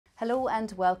Hello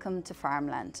and welcome to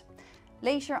Farmland.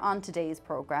 Later on today's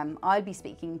programme, I'll be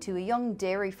speaking to a young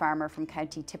dairy farmer from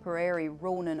County Tipperary,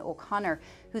 Ronan O'Connor,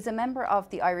 who's a member of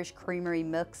the Irish Creamery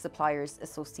Milk Suppliers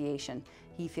Association.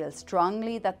 He feels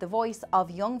strongly that the voice of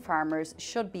young farmers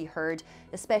should be heard,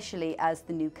 especially as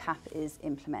the new CAP is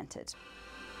implemented.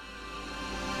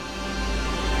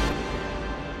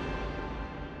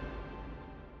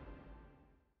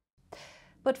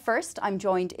 But first, I'm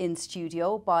joined in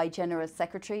studio by General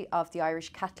Secretary of the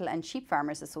Irish Cattle and Sheep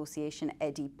Farmers Association,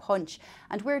 Eddie Punch,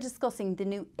 and we're discussing the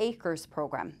new ACRES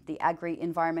programme, the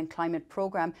Agri-Environment Climate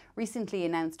programme recently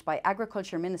announced by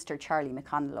Agriculture Minister Charlie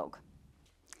McConalogue.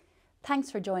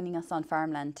 Thanks for joining us on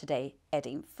Farmland today,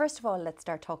 Eddie. First of all, let's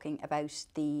start talking about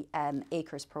the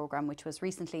ACRES programme, which was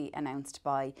recently announced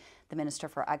by the Minister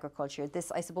for Agriculture.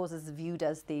 This, I suppose, is viewed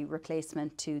as the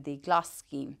replacement to the GLAS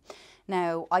scheme.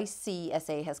 Now,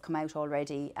 ICSA has come out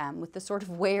already with the sort of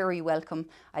wary welcome,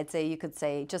 I'd say you could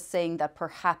say, just saying that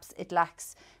perhaps it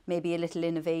lacks maybe a little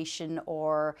innovation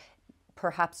or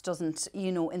perhaps doesn't,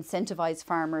 incentivise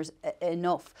farmers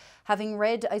enough. Having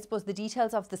read, I suppose, the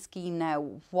details of the scheme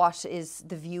now, what is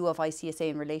the view of ICSA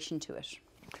in relation to it?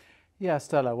 Yeah,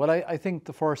 Stella, well, I think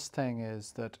the first thing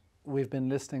is that we've been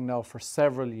listening now for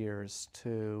several years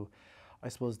to, I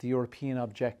suppose, the European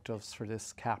objectives for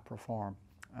this CAP reform.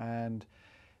 And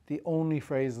the only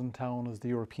phrase in town is the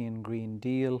European Green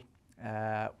Deal.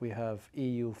 We have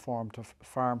EU farm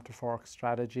to fork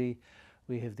strategy.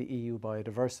 We have the EU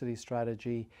biodiversity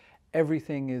strategy.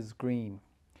 Everything is green.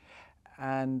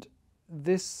 And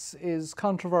this is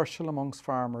controversial amongst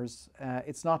farmers.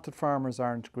 It's not that farmers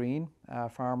aren't green.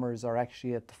 Farmers are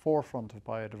actually at the forefront of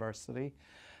biodiversity.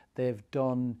 They've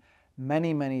done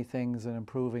many, many things in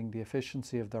improving the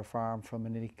efficiency of their farm from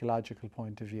an ecological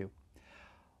point of view.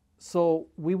 So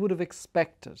we would have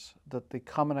expected that the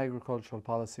Common Agricultural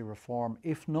Policy reform,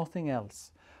 if nothing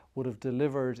else, would have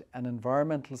delivered an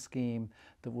environmental scheme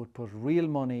that would put real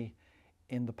money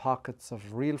in the pockets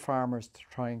of real farmers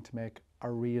trying to make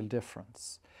a real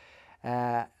difference.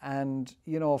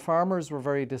 Farmers were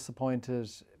very disappointed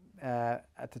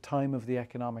at the time of the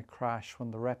economic crash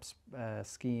when the REPS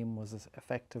scheme was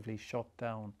effectively shut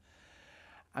down.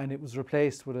 And it was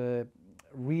replaced with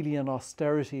an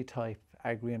austerity type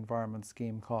agri-environment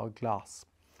scheme called GLAS.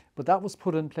 But that was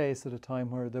put in place at a time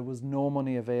where there was no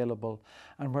money available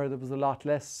and where there was a lot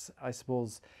less, I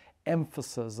suppose,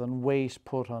 emphasis and weight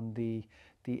put on the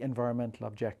environmental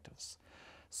objectives.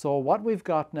 So what we've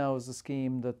got now is a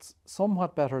scheme that's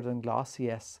somewhat better than GLAS,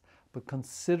 yes, but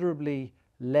considerably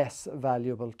less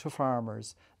valuable to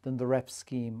farmers than the REP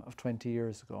scheme of 20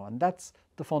 years ago. And that's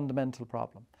the fundamental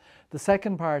problem. The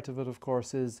second part of it, of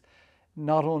course, is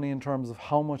not only in terms of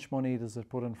how much money does it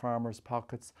put in farmers'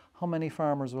 pockets, how many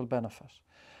farmers will benefit.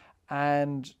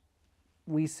 And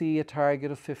we see a target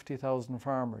of 50,000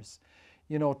 farmers.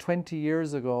 20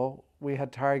 years ago, we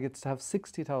had targets to have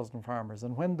 60,000 farmers.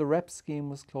 And when the REP scheme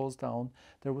was closed down,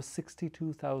 there was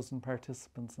 62,000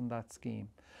 participants in that scheme.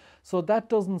 So that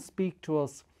doesn't speak to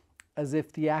us as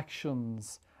if the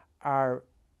actions are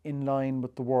in line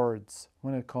with the words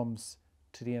when it comes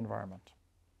to the environment.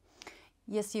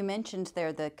 Yes, you mentioned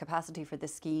there the capacity for the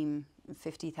scheme,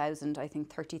 50,000, I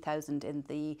think 30,000 in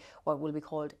the what will be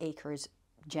called ACRES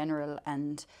General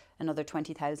and another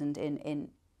 20,000 in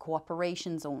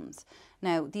cooperation zones.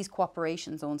 Now, these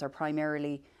cooperation zones are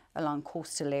primarily along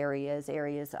coastal areas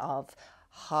of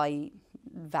high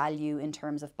value in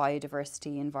terms of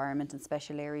biodiversity, environment and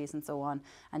special areas and so on.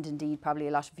 And indeed, probably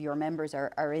a lot of your members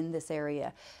are in this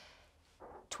area.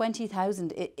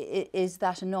 20,000, is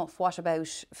that enough? What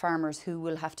about farmers who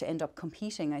will have to end up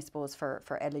competing, I suppose,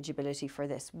 for eligibility for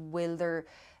this? Will there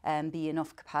be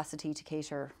enough capacity to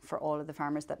cater for all of the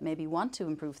farmers that maybe want to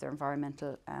improve their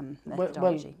environmental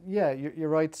methodology? Well, yeah, you're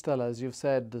right, Stella. As you've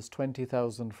said, there's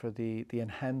 20,000 for the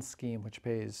enhanced scheme, which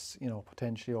pays,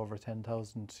 potentially over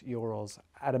 10,000 euros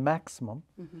at a maximum.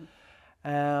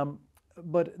 Mm-hmm.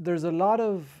 But there's a lot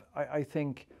of, I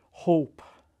think, hope.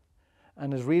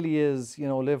 And it really is,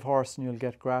 live horse and you'll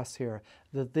get grass here,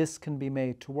 that this can be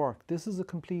made to work. This is a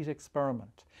complete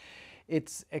experiment.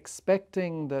 It's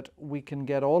expecting that we can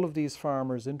get all of these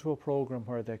farmers into a program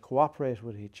where they cooperate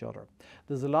with each other.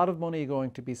 There's a lot of money going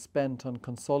to be spent on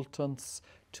consultants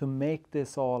to make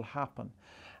this all happen.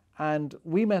 And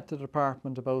we met the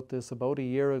department about this about a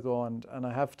year ago, and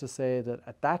I have to say that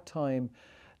at that time,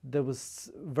 there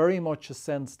was very much a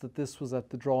sense that this was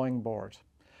at the drawing board.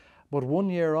 But 1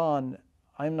 year on,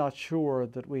 I'm not sure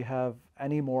that we have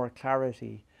any more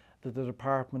clarity that the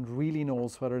department really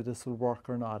knows whether this will work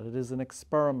or not. It is an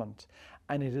experiment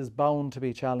and it is bound to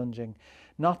be challenging.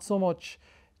 Not so much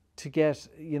to get,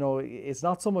 you know, it's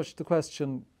not so much the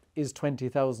question, is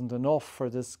 20,000 enough for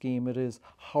this scheme? It is,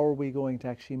 how are we going to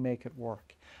actually make it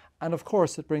work? And of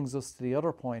course, it brings us to the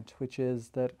other point, which is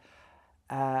that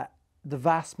the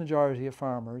vast majority of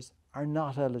farmers are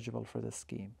not eligible for this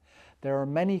scheme. There are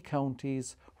many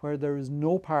counties where there is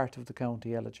no part of the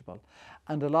county eligible.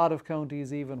 And a lot of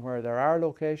counties, even where there are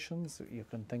locations, you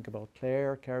can think about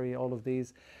Clare, Kerry, all of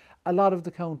these, a lot of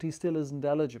the county still isn't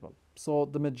eligible. So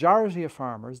the majority of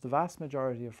farmers, the vast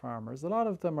majority of farmers, a lot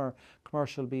of them are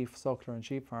commercial beef, suckler and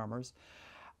sheep farmers,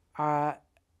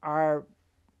 are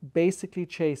basically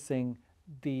chasing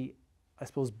the, I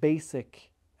suppose,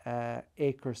 basic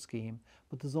acre scheme,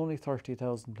 but there's only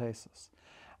 30,000 places.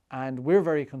 And we're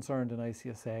very concerned in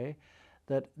ICSA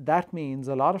that that means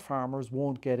a lot of farmers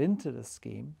won't get into this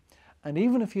scheme. And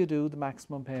even if you do, the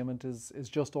maximum payment is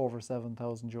just over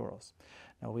 7,000 euros.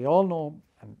 Now we all know,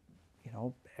 and you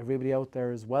know, everybody out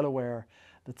there is well aware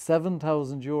that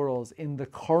 7,000 euros in the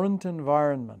current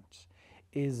environment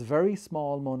is very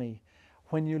small money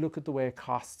when you look at the way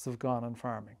costs have gone in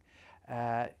farming.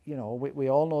 You know, we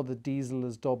all know that diesel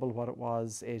is double what it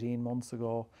was 18 months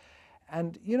ago.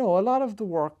 And, you know, a lot of the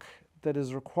work that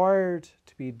is required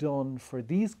to be done for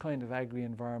these kind of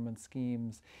agri-environment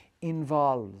schemes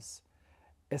involves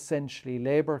essentially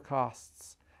labour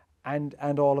costs and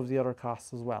all of the other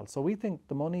costs as well. So we think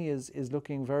the money is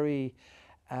looking very,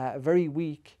 very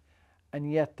weak,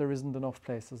 and yet there isn't enough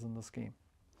places in the scheme.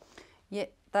 Yeah,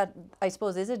 that I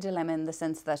suppose is a dilemma in the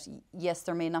sense that yes,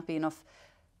 there may not be enough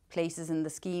places in the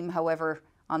scheme. However,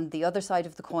 on the other side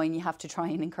of the coin, you have to try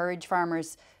and encourage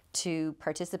farmers to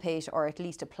participate or at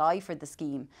least apply for the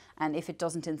scheme. And if it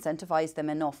doesn't incentivise them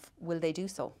enough, will they do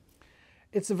so?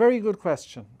 It's a very good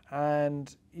question.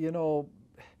 And, you know,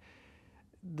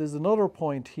 there's another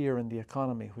point here in the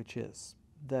economy, which is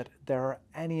that there are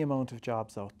any amount of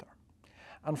jobs out there.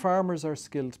 And farmers are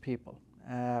skilled people,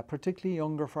 particularly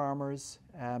younger farmers.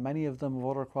 Many of them have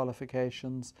other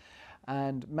qualifications.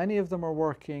 And many of them are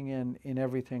working in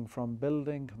everything from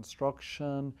building,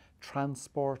 construction,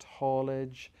 transport,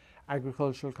 haulage,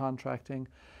 agricultural contracting.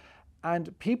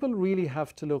 And people really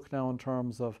have to look now in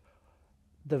terms of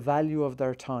the value of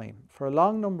their time. For a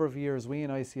long number of years, we in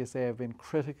ICSA have been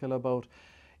critical about,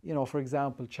 you know, for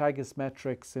example, Teagasc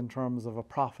metrics in terms of a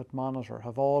profit monitor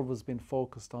have always been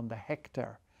focused on the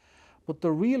hectare. But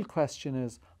the real question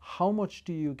is, how much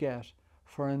do you get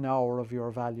for an hour of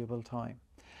your valuable time?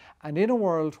 And in a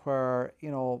world where,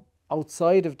 you know,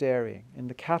 outside of dairying, in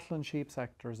the cattle and sheep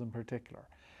sectors in particular,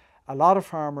 a lot of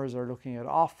farmers are looking at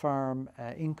off-farm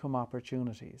income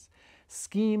opportunities.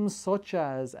 Schemes such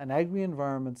as an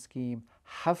agri-environment scheme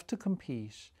have to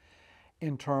compete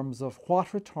in terms of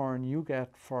what return you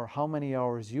get for how many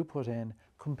hours you put in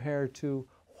compared to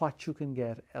what you can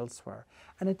get elsewhere.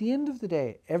 And at the end of the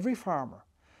day, every farmer,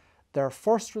 their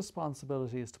first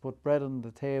responsibility is to put bread on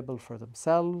the table for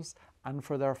themselves and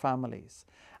for their families.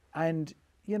 And,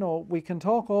 you know, we can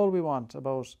talk all we want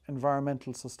about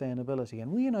environmental sustainability.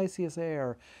 And we in ICSA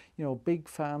are, you know, big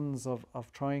fans of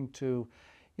trying to,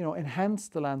 you know, enhance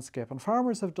the landscape. And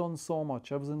farmers have done so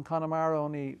much. I was in Connemara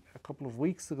only a couple of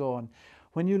weeks ago, and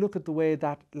when you look at the way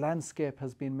that landscape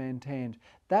has been maintained,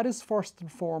 that is first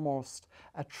and foremost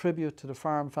a tribute to the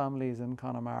farm families in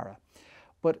Connemara.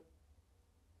 But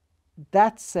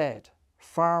that said,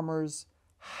 farmers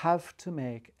have to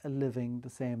make a living the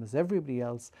same as everybody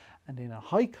else, and in a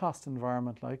high-cost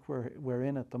environment like we're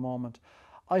in at the moment,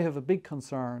 I have a big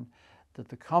concern that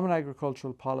the Common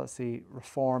Agricultural Policy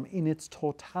reform in its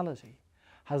totality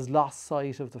has lost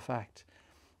sight of the fact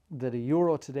that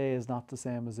 €1 today is not the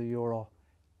same as €1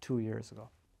 2 years ago.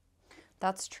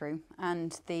 That's true,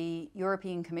 and the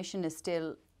European Commission is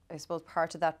still, I suppose,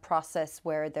 part of that process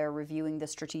where they're reviewing the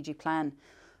strategic plan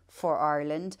for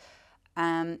Ireland.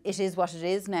 It is what it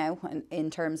is now in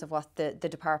terms of what the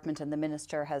department and the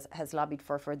minister has lobbied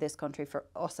for this country, for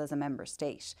us as a member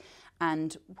state.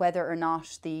 And whether or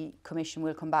not the Commission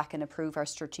will come back and approve our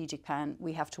strategic plan,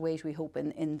 we have to wait. We hope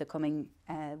in the coming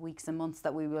weeks and months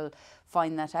that we will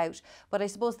find that out. But I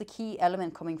suppose the key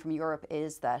element coming from Europe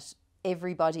is that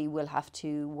everybody will have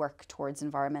to work towards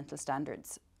environmental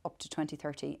standards up to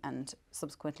 2030 and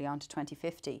subsequently on to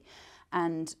 2050.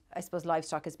 And I suppose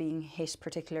livestock is being hit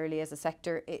particularly as a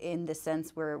sector in this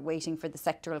sense. We're waiting for the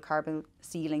sectoral carbon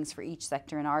ceilings for each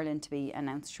sector in Ireland to be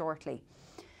announced shortly.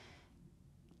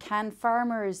 Can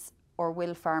farmers or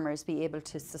will farmers be able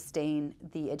to sustain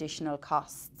the additional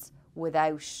costs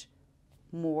without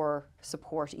more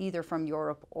support either from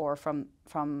Europe or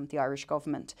from the Irish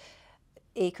government?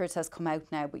 Acres has come out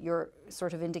now, but you're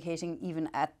sort of indicating even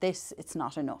at this, it's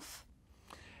not enough.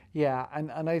 Yeah,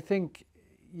 and I think,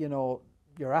 you know,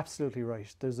 you're absolutely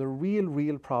right. There's a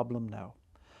real problem now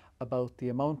about the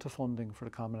amount of funding for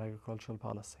the Common Agricultural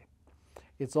Policy.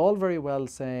 It's all very well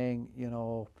saying, you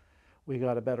know, we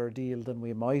got a better deal than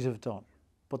we might have done.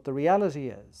 But the reality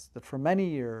is that for many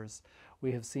years,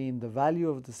 we have seen the value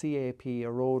of the CAP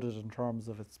eroded in terms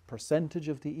of its percentage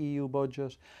of the EU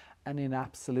budget and in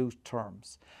absolute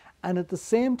terms. And at the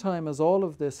same time as all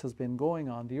of this has been going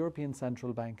on, the European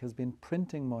Central Bank has been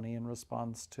printing money in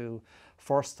response to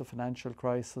first the financial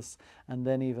crisis and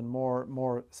then even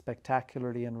more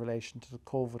spectacularly in relation to the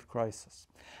COVID crisis.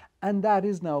 And that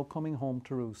is now coming home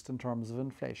to roost in terms of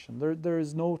inflation. There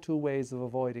is no two ways of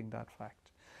avoiding that fact.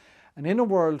 And in a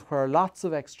world where lots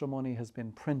of extra money has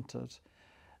been printed,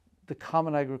 the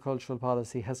Common Agricultural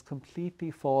Policy has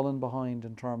completely fallen behind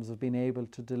in terms of being able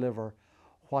to deliver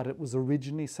what it was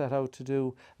originally set out to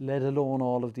do, let alone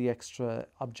all of the extra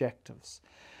objectives.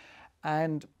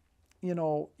 And, you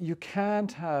know, you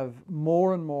can't have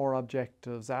more and more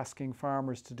objectives asking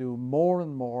farmers to do more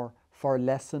and more for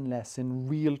less and less in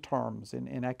real terms,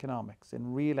 in economics,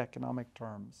 in real economic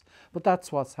terms. But that's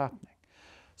what's happening.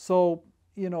 So,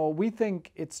 you know, we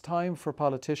think it's time for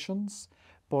politicians,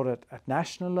 both at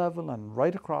national level and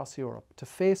right across Europe, to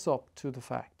face up to the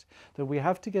fact that we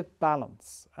have to get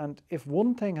balance. And if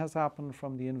one thing has happened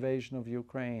from the invasion of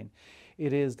Ukraine,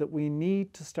 it is that we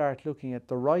need to start looking at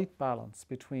the right balance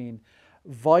between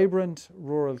vibrant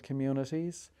rural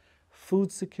communities,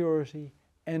 food security,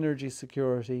 energy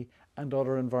security, and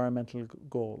other environmental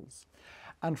goals.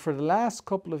 And for the last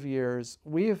couple of years,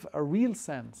 we have a real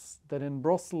sense that in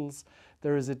Brussels,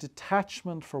 there is a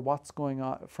detachment from what's going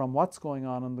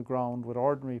on the ground with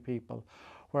ordinary people,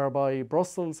 whereby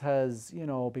Brussels has, you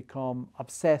know, become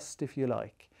obsessed, if you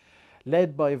like,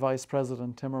 led by Vice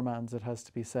President Timmermans, it has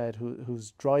to be said,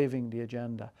 who's driving the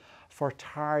agenda for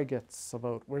targets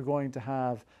about we're going to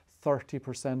have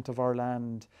 30% of our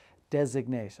land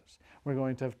designated. We're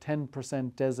going to have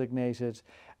 10% designated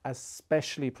as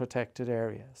specially protected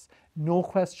areas. No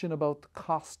question about the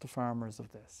cost to farmers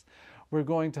of this. We're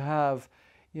going to have,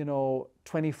 you know,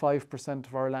 25%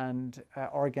 of our land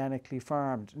organically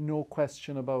farmed. No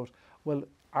question about, well,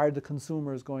 are the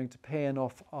consumers going to pay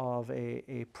enough of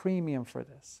a premium for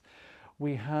this?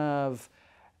 We have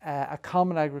a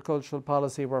common agricultural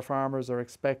policy where farmers are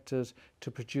expected to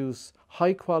produce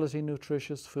high quality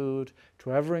nutritious food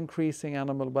to ever increasing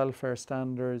animal welfare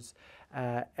standards,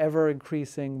 ever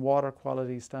increasing water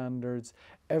quality standards,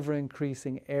 ever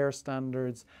increasing air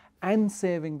standards, and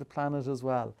saving the planet as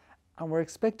well. And we're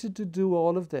expected to do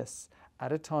all of this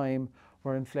at a time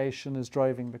where inflation is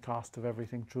driving the cost of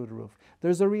everything through the roof.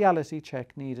 There's a reality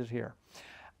check needed here.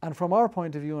 And from our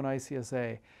point of view in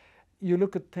ICSA, you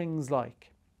look at things like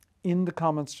in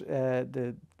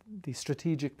the the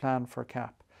strategic plan for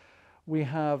CAP, we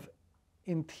have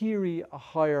in theory a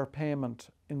higher payment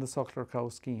in the suckler cow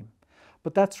scheme,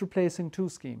 but that's replacing two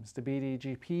schemes, the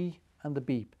BDGP and the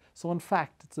BEEP. So in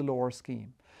fact, it's a lower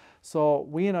scheme. So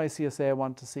we in ICSA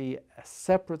want to see a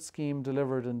separate scheme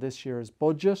delivered in this year's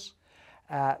budget,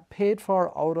 paid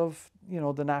for out of, you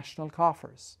know, the national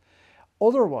coffers.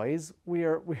 Otherwise, we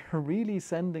are really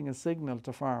sending a signal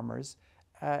to farmers,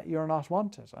 you're not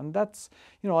wanted. And that's,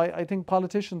 you know, I think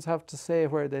politicians have to say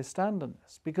where they stand on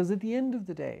this, because at the end of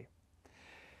the day,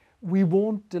 we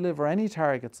won't deliver any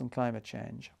targets on climate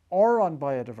change or on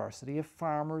biodiversity if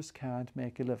farmers can't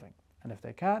make a living. And if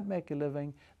they can't make a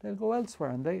living, they'll go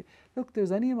elsewhere. And look,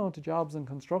 there's any amount of jobs in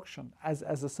construction as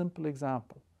a simple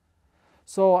example.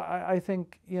 So I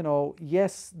think, you know,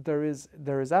 yes, there is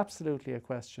absolutely a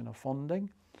question of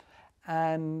funding.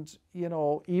 And, you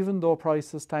know, even though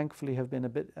prices thankfully have been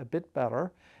a bit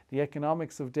better, the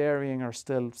economics of dairying are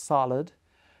still solid.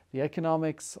 The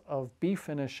economics of beef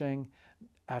finishing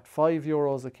at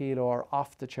 €5 a kilo are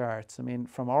off the charts. I mean,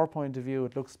 from our point of view,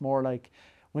 it looks more like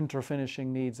winter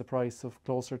finishing needs a price of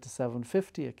closer to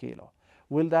 $7.50 a kilo.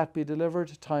 Will that be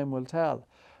delivered? Time will tell.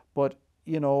 But,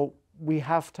 you know, we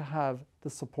have to have the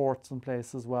supports in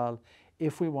place as well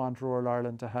if we want rural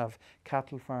Ireland to have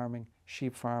cattle farming,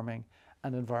 sheep farming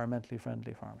and environmentally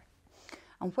friendly farming.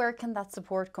 And where can that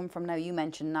support come from now? You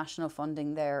mentioned national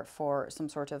funding there for some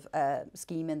sort of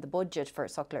scheme in the budget for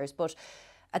sucklers, but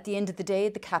at the end of the day,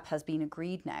 the CAP has been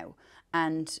agreed now.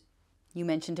 And you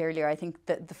mentioned earlier, I think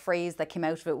that the phrase that came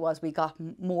out of it was we got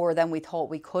more than we thought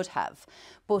we could have.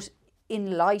 But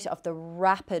in light of the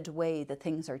rapid way that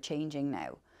things are changing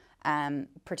now,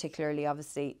 particularly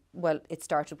obviously, well, it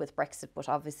started with Brexit, but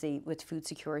obviously with food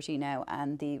security now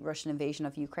and the Russian invasion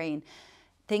of Ukraine,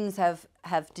 things have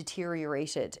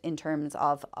deteriorated in terms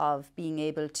of being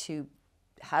able to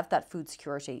have that food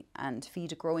security and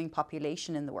feed a growing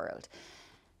population in the world.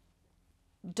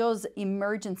 does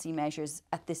emergency measures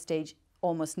at this stage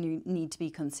almost need to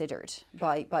be considered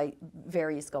by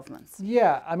various governments?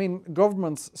 Yeah, I mean,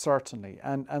 governments certainly,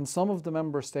 and some of the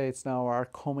member states now are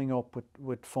coming up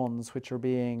with funds which are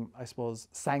being, I suppose,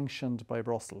 sanctioned by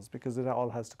Brussels, because it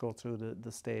all has to go through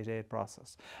the state aid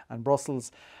process. And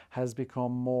Brussels has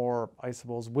become more, I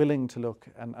suppose, willing to look,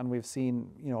 and we've seen,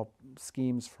 you know,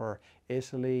 schemes for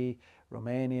Italy,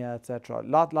 Romania, etc.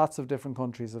 Lots of different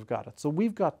countries have got it. So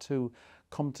we've got to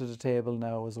come to the table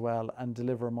now as well and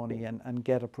deliver money and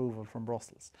get approval from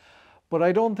Brussels. But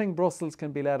I don't think Brussels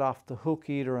can be let off the hook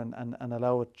either and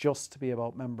allow it just to be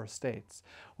about member states.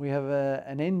 We have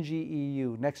an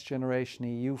NGEU, Next Generation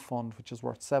EU fund, which is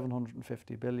worth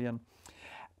 750 billion.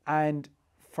 And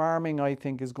farming, I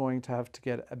think, is going to have to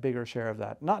get a bigger share of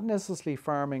that. Not necessarily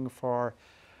farming for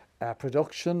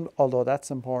production, although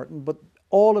that's important, but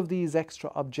all of these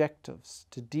extra objectives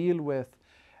to deal with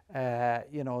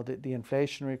you know, the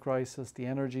inflationary crisis, the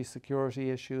energy security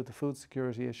issue, the food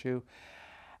security issue.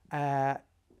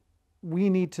 We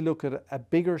need to look at a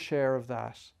bigger share of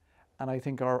that. And I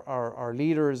think our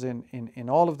leaders in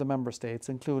all of the member states,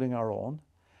 including our own,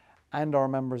 and our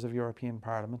members of European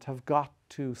Parliament, have got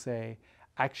to say,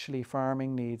 actually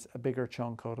farming needs a bigger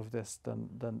chunk out of this than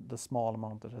the small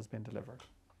amount that has been delivered.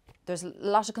 There's a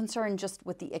lot of concern just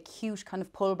with the acute kind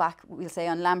of pullback, we'll say,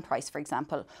 on lamb price, for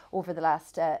example, over the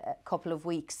last couple of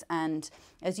weeks. And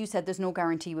as you said, there's no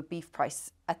guarantee with beef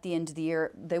price at the end of the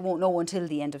year. They won't know until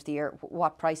the end of the year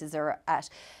what prices are at.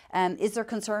 Is there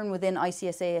concern within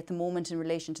ICSA at the moment in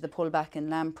relation to the pullback in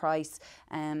lamb price?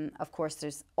 Of course,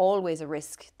 there's always a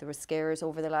risk. There were scares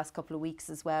over the last couple of weeks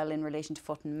as well in relation to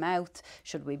foot and mouth.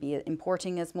 Should we be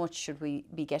importing as much? Should we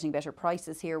be getting better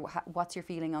prices here? What's your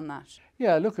feeling on that?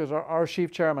 Yeah, look, at our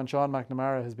chief chairman, Sean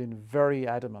McNamara, has been very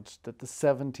adamant that the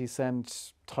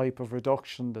 70-cent type of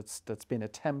reduction that's been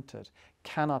attempted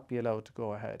cannot be allowed to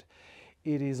go ahead.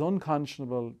 It is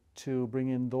unconscionable to bring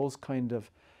in those kind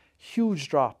of huge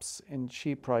drops in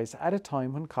sheep price at a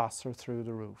time when costs are through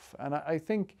the roof. And I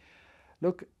think,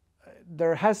 look,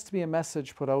 there has to be a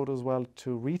message put out as well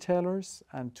to retailers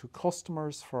and to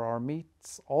customers for our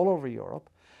meats all over Europe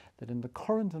that in the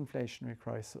current inflationary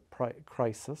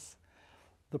crisis,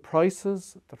 the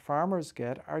prices that farmers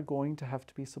get are going to have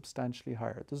to be substantially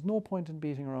higher. There's no point in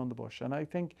beating around the bush. And I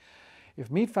think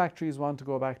if meat factories want to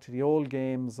go back to the old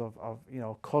games of you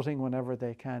know, cutting whenever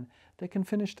they can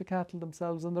finish the cattle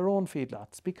themselves in their own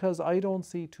feedlots, because I don't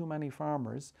see too many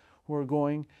farmers who are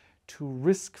going to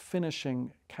risk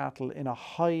finishing cattle in a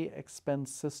high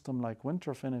expense system like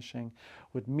winter finishing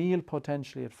with meal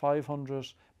potentially at 500,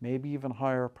 maybe even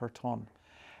higher per tonne.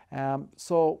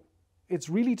 So it's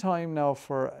really time now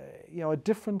for you know, a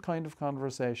different kind of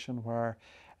conversation where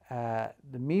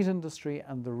the meat industry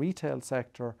and the retail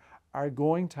sector are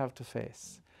going to have to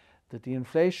face that the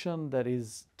inflation that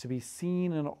is to be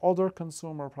seen in other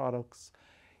consumer products,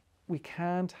 we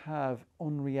can't have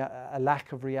a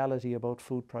lack of reality about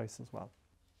food price as well.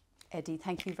 Eddie,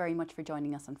 thank you very much for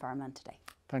joining us on Farmland today.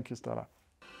 Thank you, Stella.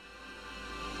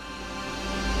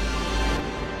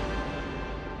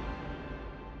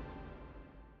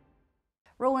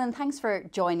 Ronan, thanks for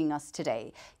joining us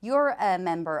today. You're a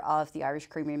member of the Irish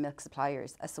Creamery Milk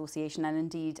Suppliers Association and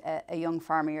indeed a young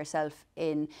farmer yourself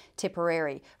in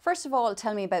Tipperary. First of all,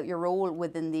 tell me about your role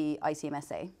within the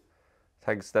ICMSA.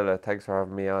 Thanks, Stella. Thanks for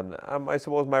having me on. I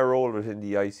suppose my role within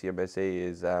the ICMSA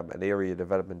is an area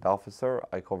development officer.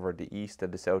 I cover the east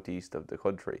and the southeast of the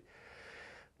country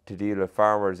to deal with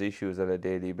farmers' issues on a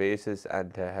daily basis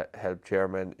and to help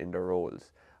chairmen in their roles.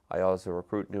 I also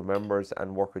recruit new members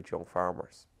and work with young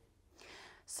farmers.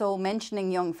 So mentioning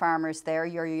young farmers there,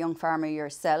 you're a young farmer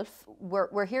yourself.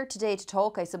 We're here today to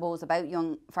talk, I suppose, about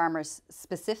young farmers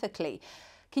specifically.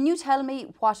 Can you tell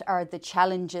me what are the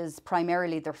challenges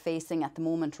primarily they're facing at the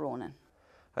moment, Ronan?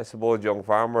 I suppose young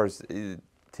farmers, to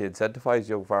incentivise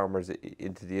young farmers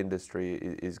into the industry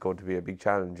is going to be a big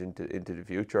challenge into the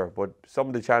future. But some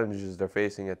of the challenges they're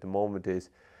facing at the moment is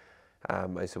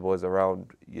I suppose around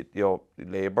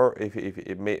labour.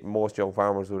 Most young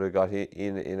farmers would have got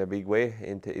in a big way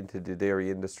into the dairy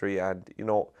industry, and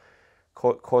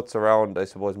cuts around, I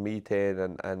suppose,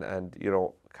 methane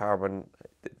and carbon.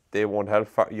 They won't help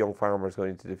young farmers going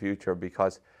into the future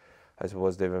because I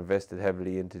suppose they've invested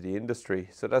heavily into the industry.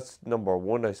 So that's number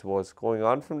one, I suppose. Going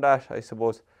on from that, I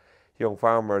suppose young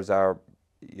farmers are,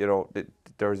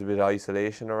 there's a bit of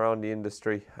isolation around the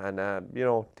industry and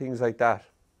things like that.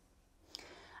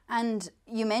 And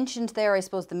you mentioned there, I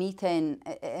suppose, the methane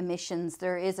emissions.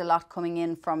 There is a lot coming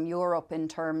in from Europe in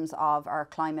terms of our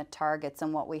climate targets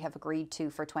and what we have agreed to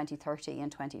for 2030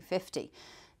 and 2050.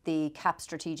 The CAP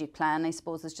strategic plan, I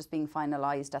suppose, is just being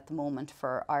finalised at the moment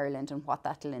for Ireland and what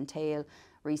that will entail.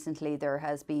 Recently there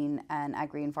has been an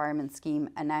agri-environment scheme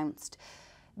announced.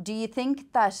 Do you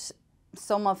think that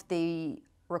some of the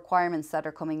requirements that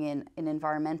are coming in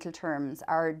environmental terms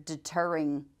are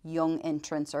deterring young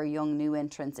entrants or young new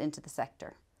entrants into the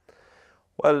sector?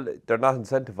 Well, they're not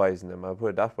incentivising them, I'll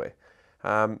put it that way.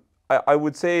 I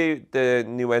would say the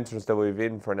new entrants that we've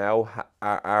in for now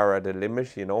are at a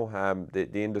limit, you know.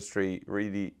 The industry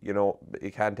really, you know,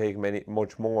 it can't take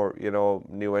much more, you know,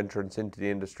 new entrants into the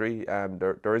industry.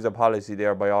 There is a policy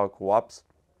there by all co-ops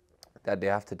that they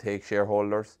have to take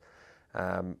shareholders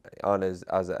on as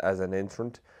an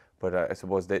entrant, but I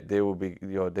suppose they will be,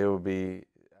 you know, they will be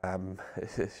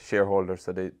shareholders,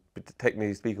 so they,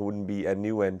 technically speaking, wouldn't be a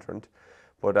new entrant.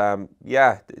 But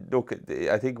yeah, look,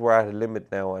 I think we're at a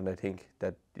limit now, and I think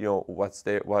that, you know, what's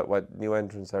there, what new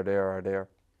entrants are there.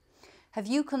 Have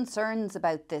you concerns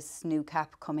about this new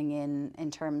cap coming in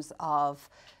terms of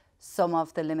some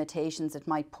of the limitations it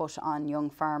might put on young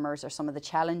farmers, or some of the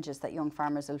challenges that young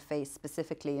farmers will face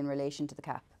specifically in relation to the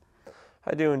cap?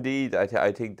 I do indeed.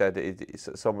 I think that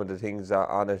some of the things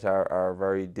on it are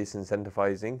very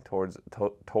disincentivizing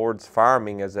towards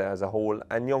farming as a whole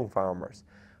and young farmers.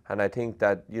 And I think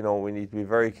that, you know, we need to be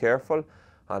very careful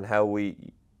on how we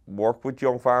work with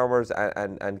young farmers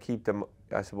and keep them,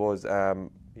 I suppose,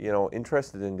 you know,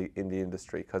 interested in the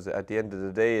industry, because at the end of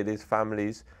the day it is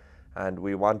families, and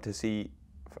we want to see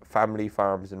family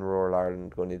farms in rural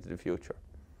Ireland going into the future.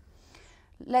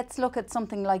 Let's look at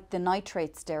something like the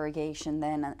nitrates derogation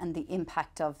then, and the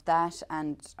impact of that,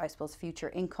 and I suppose future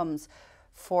incomes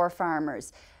for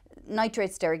farmers.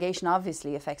 Nitrates derogation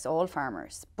obviously affects all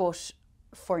farmers, but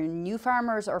for new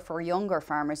farmers or for younger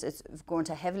farmers, it's going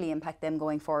to heavily impact them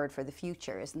going forward for the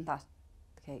future. Isn't that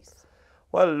the case?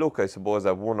 Well, look, I suppose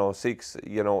at 106,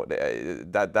 you know,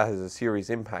 that has a serious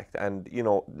impact, and, you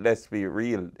know, let's be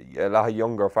real, a lot of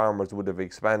younger farmers would have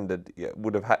expanded,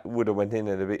 would have went in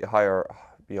at a bit higher,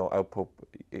 you know, output,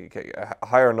 a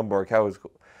higher number of cows,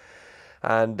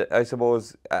 and I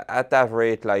suppose at that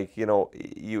rate, like, you know,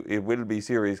 it will be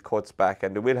serious cuts back,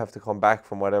 and they will have to come back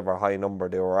from whatever high number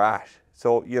they were at.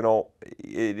 So, you know,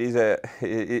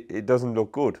 it doesn't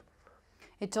look good.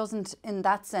 It doesn't in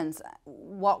that sense.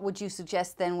 What would you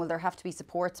suggest then? Will there have to be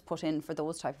supports put in for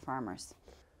those type of farmers?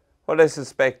 Well, I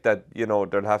suspect that, you know,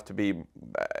 there'll have to be, you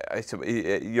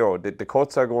know, the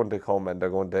cuts are going to come, and they're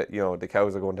going to, you know, the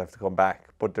cows are going to have to come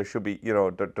back. But there should be, you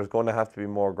know, there's going to have to be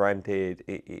more grant aid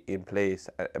in place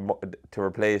to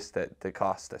replace the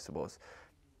cost, I suppose.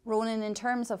 Ronan, in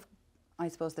terms of, I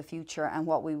suppose, the future and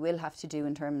what we will have to do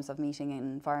in terms of meeting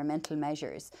environmental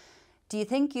measures, do you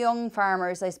think young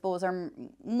farmers, I suppose, are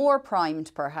more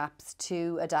primed perhaps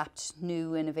to adapt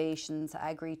new innovations,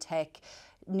 agri-tech,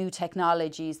 new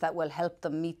technologies that will help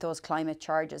them meet those climate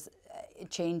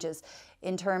changes?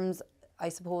 In terms, I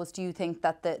suppose, do you think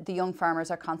that the young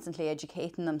farmers are constantly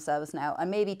educating themselves now,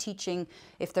 and maybe teaching,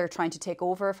 if they're trying to take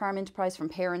over a farm enterprise from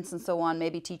parents and so on,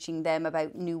 maybe teaching them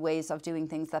about new ways of doing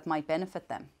things that might benefit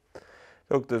them?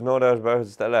 Look, there's no doubt about it,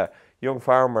 Stella. Young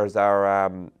farmers are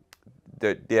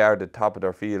they are the top of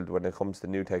their field when it comes to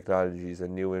new technologies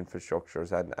and new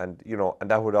infrastructures, and you know,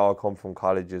 and that would all come from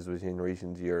colleges within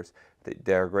recent years.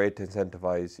 They are great to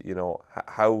incentivize, you know,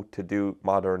 how to do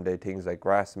modern day things like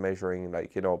grass measuring,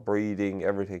 like, you know, breeding,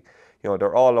 everything. You know,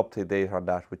 they're all up to date on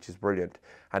that, which is brilliant,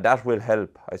 and that will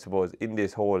help, I suppose, in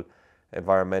this whole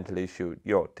environmental issue,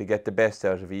 you know, to get the best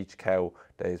out of each cow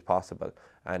that is possible,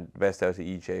 and the best out of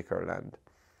each acre of land.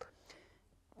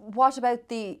 What about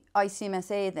the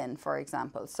ICMSA then, for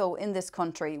example? So in this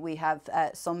country we have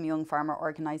some young farmer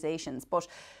organisations, but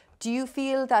do you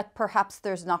feel that perhaps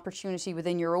there's an opportunity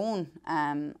within your own,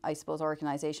 I suppose,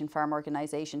 organisation, farm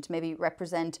organisation, to maybe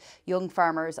represent young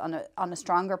farmers on a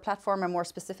stronger platform, a more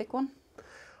specific one?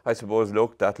 I suppose,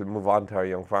 look, that'll move on to our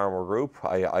young farmer group.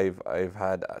 I've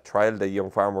had trialled a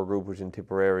young farmer group which in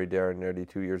Tipperary there nearly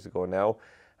 2 years ago now.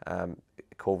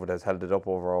 COVID has held it up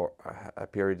over a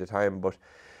period of time, but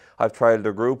I've trialled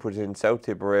a group which is in South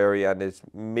Tipperary, and it's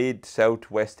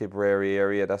mid-south-west Tipperary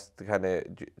area. That's the kind of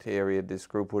area this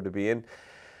group would be in.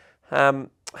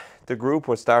 The group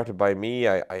was started by me.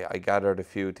 I gathered a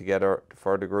few together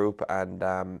for the group,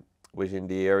 and within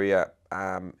the area,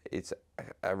 it's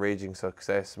a raging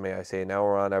success, may I say. Now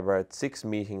we're on about 6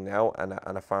 meetings now,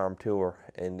 and a farm tour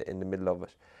in the middle of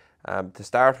it. To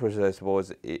start with, I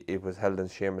suppose, it was held in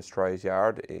Seamus Try's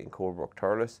yard in Colebrook,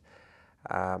 Thurles.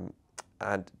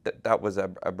 that was a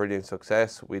brilliant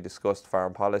success. We discussed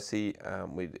farm policy.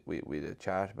 We had a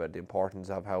chat about the importance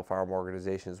of how farm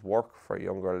organisations work for a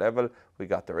younger level. We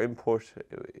got their input,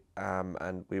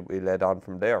 and we led on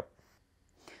from there.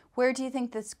 Where do you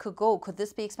think this could go? Could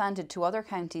this be expanded to other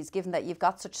counties, given that you've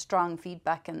got such strong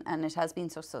feedback and it has been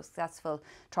so successful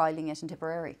trialling it in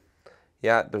Tipperary?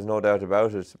 Yeah, there's no doubt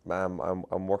about it.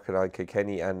 I'm working on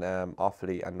Kilkenny and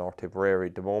Offaly and North Tipperary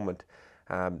at the moment.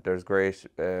 There's great,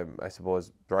 I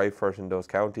suppose, drive for it in those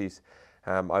counties.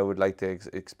 I would like to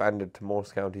expand it to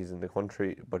most counties in the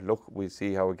country, but look, we'll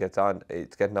see how it gets on.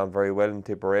 It's getting on very well in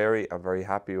Tipperary. I'm very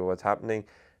happy with what's happening.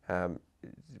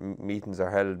 Meetings are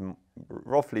held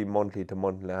roughly monthly to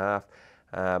month and a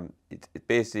half. It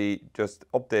basically just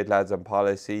update lads on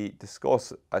policy,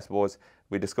 discuss, I suppose,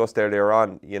 we discussed earlier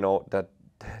on, you know, that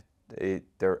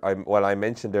I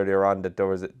mentioned earlier on that there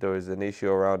was an issue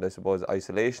around, I suppose,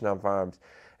 isolation on farms,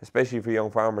 especially for young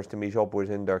farmers to meet up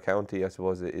within their county. I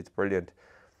suppose it's brilliant.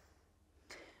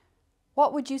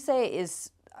 What would you say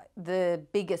is the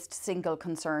biggest single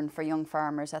concern for young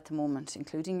farmers at the moment,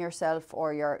 including yourself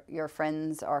or your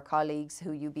friends or colleagues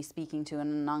who you be speaking to on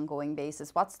an ongoing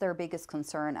basis? What's their biggest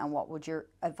concern, and what would your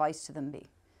advice to them be?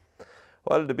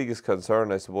 Well, the biggest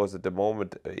concern, I suppose, at the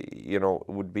moment, you know,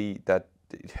 would be that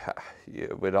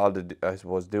with all the, I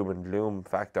suppose, doom and gloom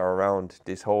factor around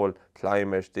this whole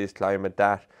climate,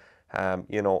 that,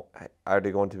 you know,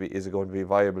 is it going to be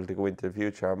viable to go into the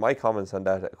future? My comments on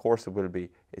that, of course it will be.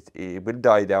 It will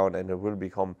die down and it will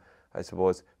become, I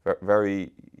suppose,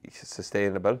 very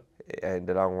sustainable in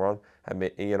the long run.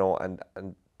 And, you know, and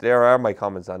there are my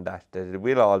comments on that it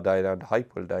will all die down, the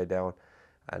hype will die down,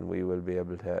 and we will be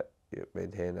able to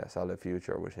maintain a solid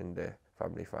future within the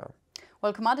family farm.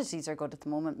 Well, commodities are good at the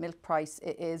moment. Milk price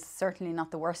is certainly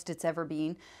not the worst it's ever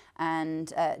been,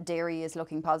 and dairy is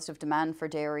looking positive. Demand for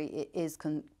dairy is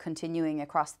continuing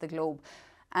across the globe.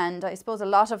 And I suppose a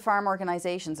lot of farm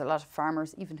organisations, a lot of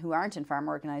farmers, even who aren't in farm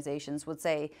organisations, would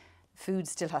say food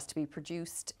still has to be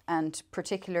produced, and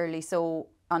particularly so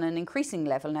on an increasing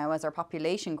level now as our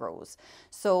population grows.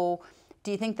 So do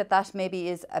you think that maybe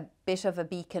is a bit of a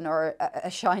beacon or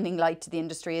a shining light to the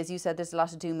industry? As you said, there's a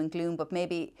lot of doom and gloom, but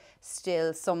maybe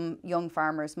still some young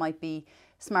farmers might be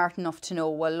smart enough to know,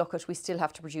 well, look, we still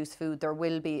have to produce food. There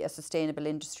will be a sustainable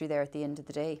industry there at the end of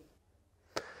the day.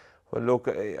 Well, look,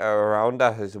 around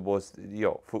that, I suppose,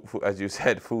 you know, as you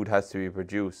said, food has to be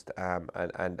produced,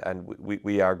 and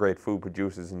we are great food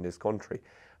producers in this country.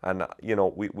 And, you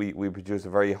know, we produce a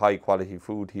very high quality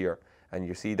food here. And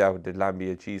you see that with the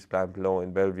Lambia cheese plant below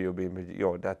in Bellevue being, you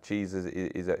know, that cheese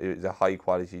is a high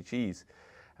quality cheese,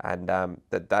 and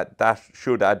that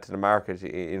should add to the market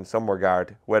in some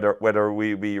regard, whether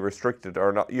we be restricted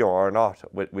or not, you know, or not.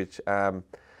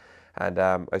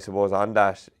 I suppose on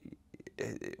that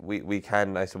we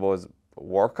can, I suppose,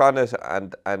 work on it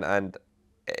and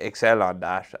excel on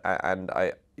that, and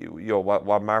you know,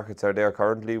 what markets are there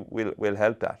currently will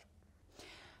help that.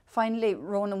 Finally,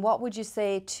 Ronan, what would you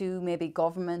say to maybe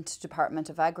government, Department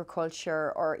of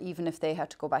Agriculture, or even if they had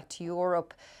to go back to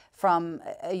Europe, from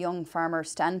a young farmer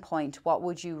standpoint, what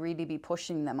would you really be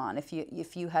pushing them on if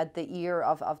you had the ear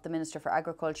of the Minister for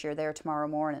Agriculture there tomorrow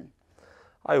morning?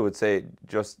 I would say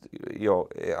just, you know,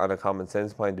 on a common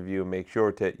sense point of view, make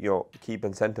sure to, you know, keep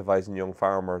incentivising young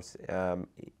farmers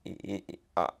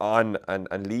on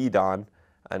and lead on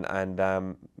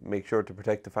and make sure to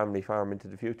protect the family farm into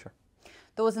the future.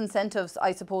 Those incentives,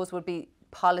 I suppose, would be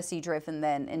policy driven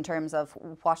then, in terms of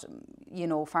what, you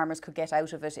know, farmers could get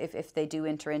out of it if they do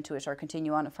enter into it or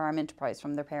continue on a farm enterprise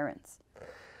from their parents.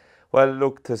 Well,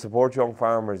 look, to support young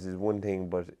farmers is one thing,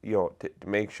 but, you know, to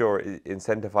make sure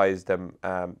incentivise them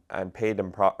and pay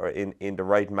them in the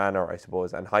right manner, I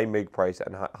suppose, and high milk price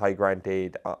and high grant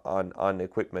aid on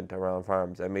equipment around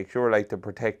farms, and make sure, like, to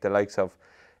protect the likes of,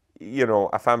 you know,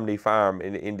 a family farm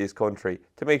in this country,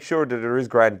 to make sure that there is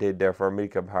grant aid there for a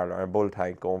milking parlour and bull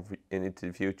tank going into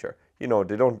the future. You know,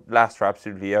 they don't last for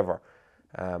absolutely ever,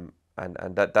 and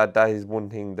that is one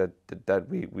thing that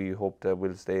we hope that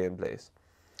will stay in place.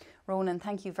 Ronan,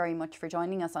 thank you very much for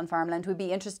joining us on Farmland. We'd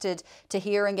be interested to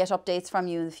hear and get updates from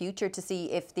you in the future to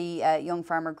see if the young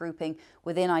farmer grouping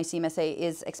within ICMSA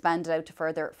is expanded out to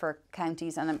further for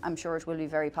counties, and I'm sure it will be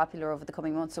very popular over the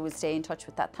coming months, so we'll stay in touch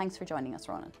with that. Thanks for joining us,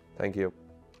 Ronan. Thank you.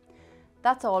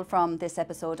 That's all from this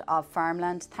episode of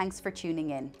Farmland. Thanks for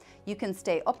tuning in. You can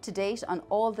stay up to date on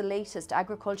all the latest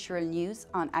agricultural news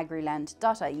on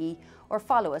agriland.ie or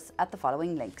follow us at the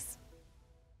following links.